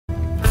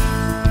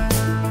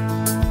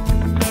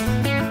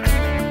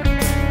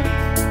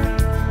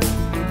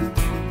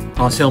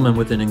Os Hillman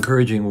with an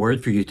encouraging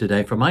word for you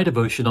today from my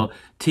devotional,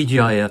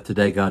 TGIF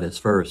Today God is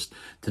First.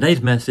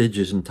 Today's message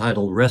is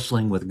entitled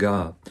Wrestling with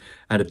God,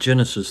 out of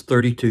Genesis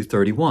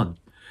 32:31.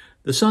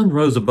 The sun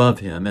rose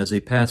above him as he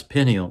passed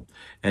Peniel,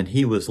 and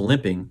he was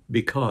limping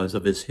because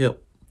of his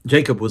hip.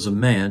 Jacob was a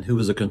man who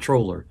was a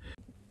controller.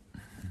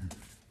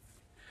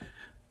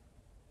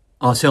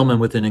 Os Hillman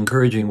with an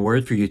encouraging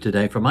word for you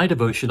today from my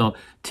devotional,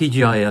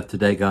 TGIF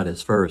Today God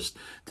is First.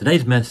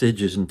 Today's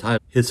message is entitled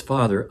His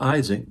Father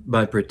Isaac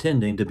by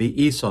Pretending to be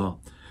Esau.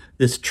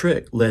 This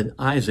trick led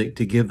Isaac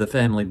to give the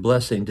family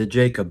blessing to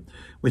Jacob,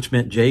 which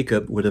meant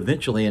Jacob would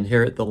eventually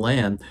inherit the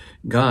land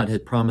God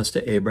had promised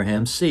to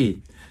Abraham's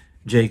seed.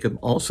 Jacob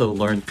also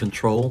learned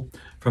control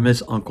from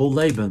his uncle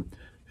Laban,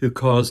 who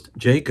caused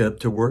Jacob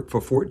to work for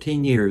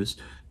 14 years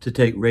to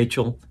take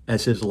Rachel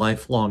as his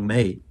lifelong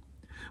mate.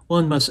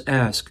 One must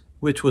ask,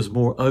 which was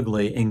more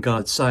ugly in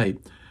God's sight,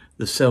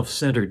 the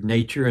self-centered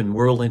nature and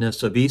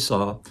worldliness of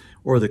Esau,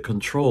 or the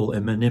control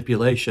and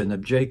manipulation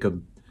of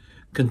Jacob?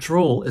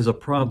 Control is a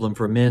problem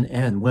for men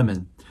and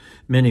women.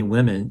 Many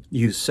women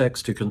use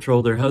sex to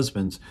control their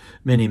husbands.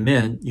 Many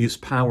men use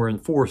power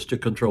and force to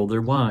control their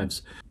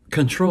wives.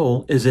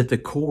 Control is at the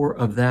core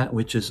of that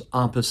which is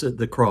opposite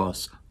the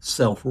cross,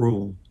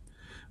 self-rule.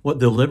 What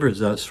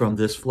delivers us from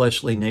this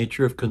fleshly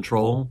nature of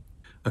control?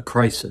 A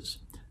crisis.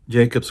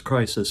 Jacob's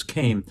crisis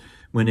came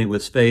when he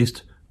was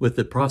faced with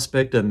the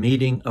prospect of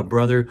meeting a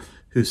brother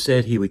who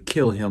said he would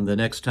kill him the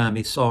next time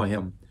he saw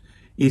him.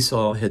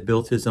 Esau had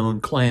built his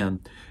own clan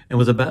and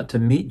was about to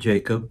meet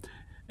Jacob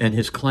and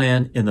his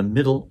clan in the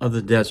middle of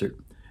the desert.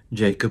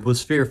 Jacob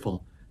was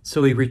fearful,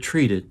 so he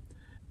retreated.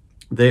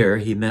 There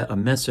he met a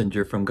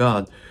messenger from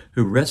God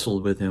who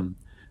wrestled with him.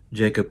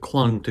 Jacob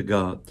clung to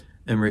God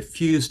and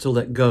refused to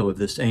let go of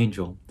this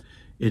angel.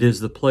 It is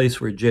the place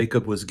where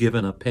Jacob was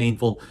given a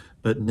painful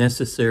but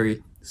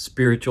necessary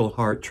spiritual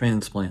heart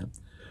transplant.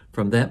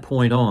 From that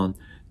point on,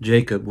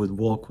 Jacob would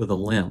walk with a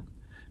limp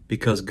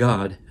because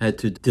God had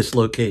to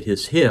dislocate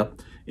his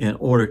hip in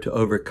order to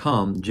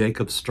overcome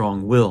Jacob's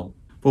strong will.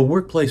 For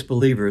workplace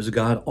believers,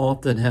 God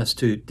often has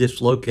to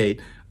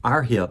dislocate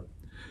our hip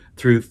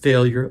through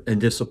failure and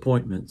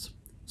disappointments.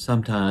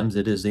 Sometimes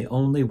it is the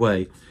only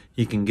way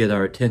he can get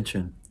our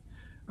attention.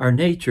 Our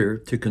nature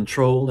to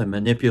control and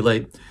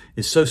manipulate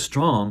is so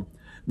strong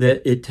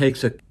that it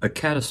takes a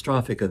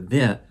catastrophic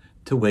event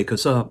to wake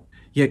us up.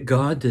 Yet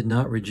God did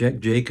not reject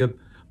Jacob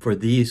for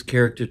these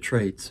character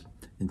traits.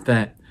 In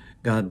fact,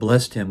 God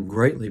blessed him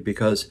greatly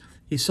because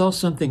he saw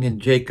something in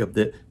Jacob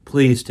that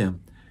pleased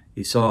him.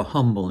 He saw a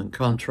humble and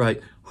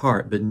contrite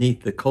heart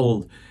beneath the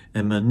cold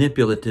and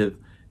manipulative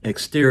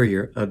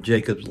exterior of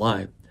Jacob's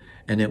life,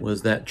 and it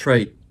was that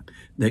trait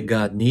that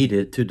God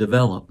needed to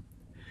develop.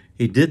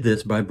 He did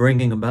this by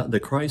bringing about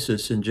the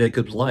crisis in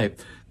Jacob's life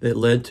that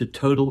led to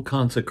total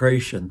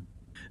consecration.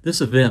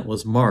 This event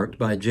was marked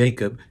by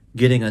Jacob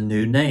getting a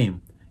new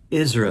name,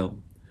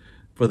 Israel.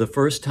 For the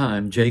first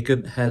time,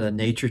 Jacob had a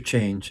nature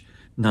change,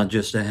 not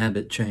just a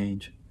habit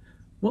change.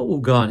 What will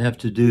God have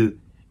to do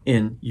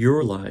in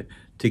your life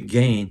to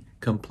gain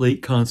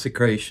complete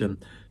consecration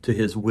to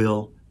his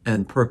will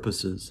and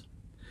purposes?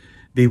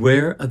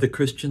 Beware of the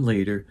Christian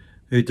leader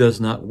who does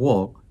not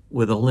walk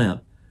with a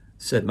limp,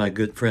 said my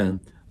good friend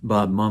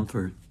Bob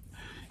Mumford.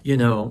 You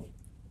know,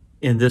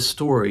 in this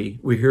story,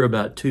 we hear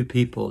about two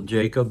people,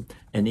 Jacob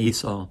and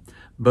Esau.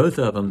 Both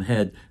of them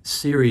had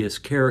serious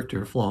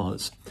character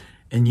flaws,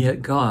 and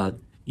yet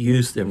God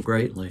used them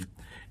greatly.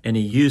 And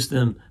he used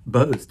them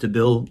both to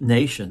build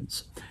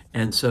nations.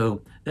 And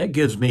so that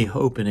gives me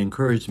hope and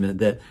encouragement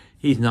that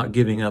he's not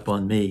giving up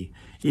on me,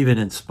 even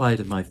in spite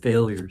of my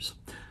failures.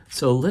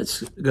 So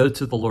let's go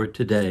to the Lord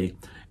today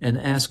and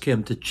ask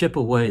him to chip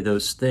away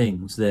those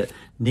things that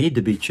need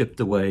to be chipped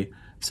away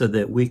so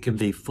that we can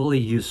be fully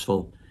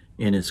useful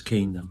in his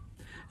kingdom.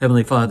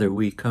 Heavenly Father,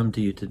 we come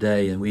to you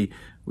today and we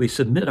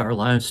submit our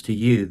lives to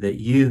you, that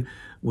you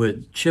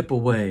would chip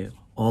away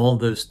all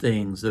those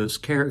things, those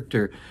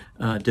character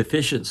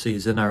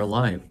deficiencies in our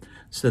life,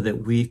 so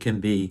that we can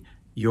be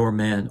your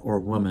man or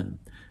woman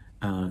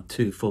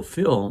to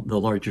fulfill the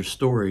larger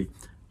story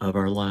of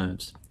our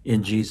lives.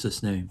 In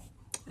Jesus' name,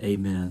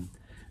 amen.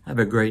 Have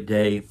a great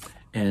day.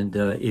 And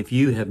if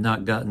you have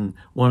not gotten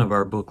one of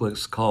our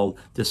booklets called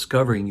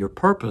Discovering Your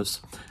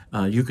Purpose,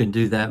 you can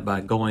do that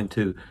by going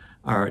to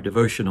our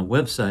devotional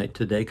website,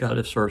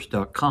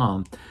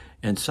 todaygodisfirst.com,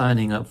 and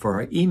signing up for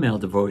our email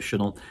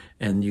devotional,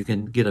 and you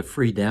can get a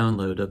free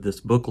download of this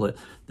booklet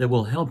that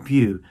will help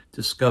you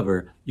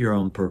discover your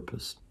own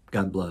purpose.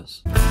 God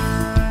bless.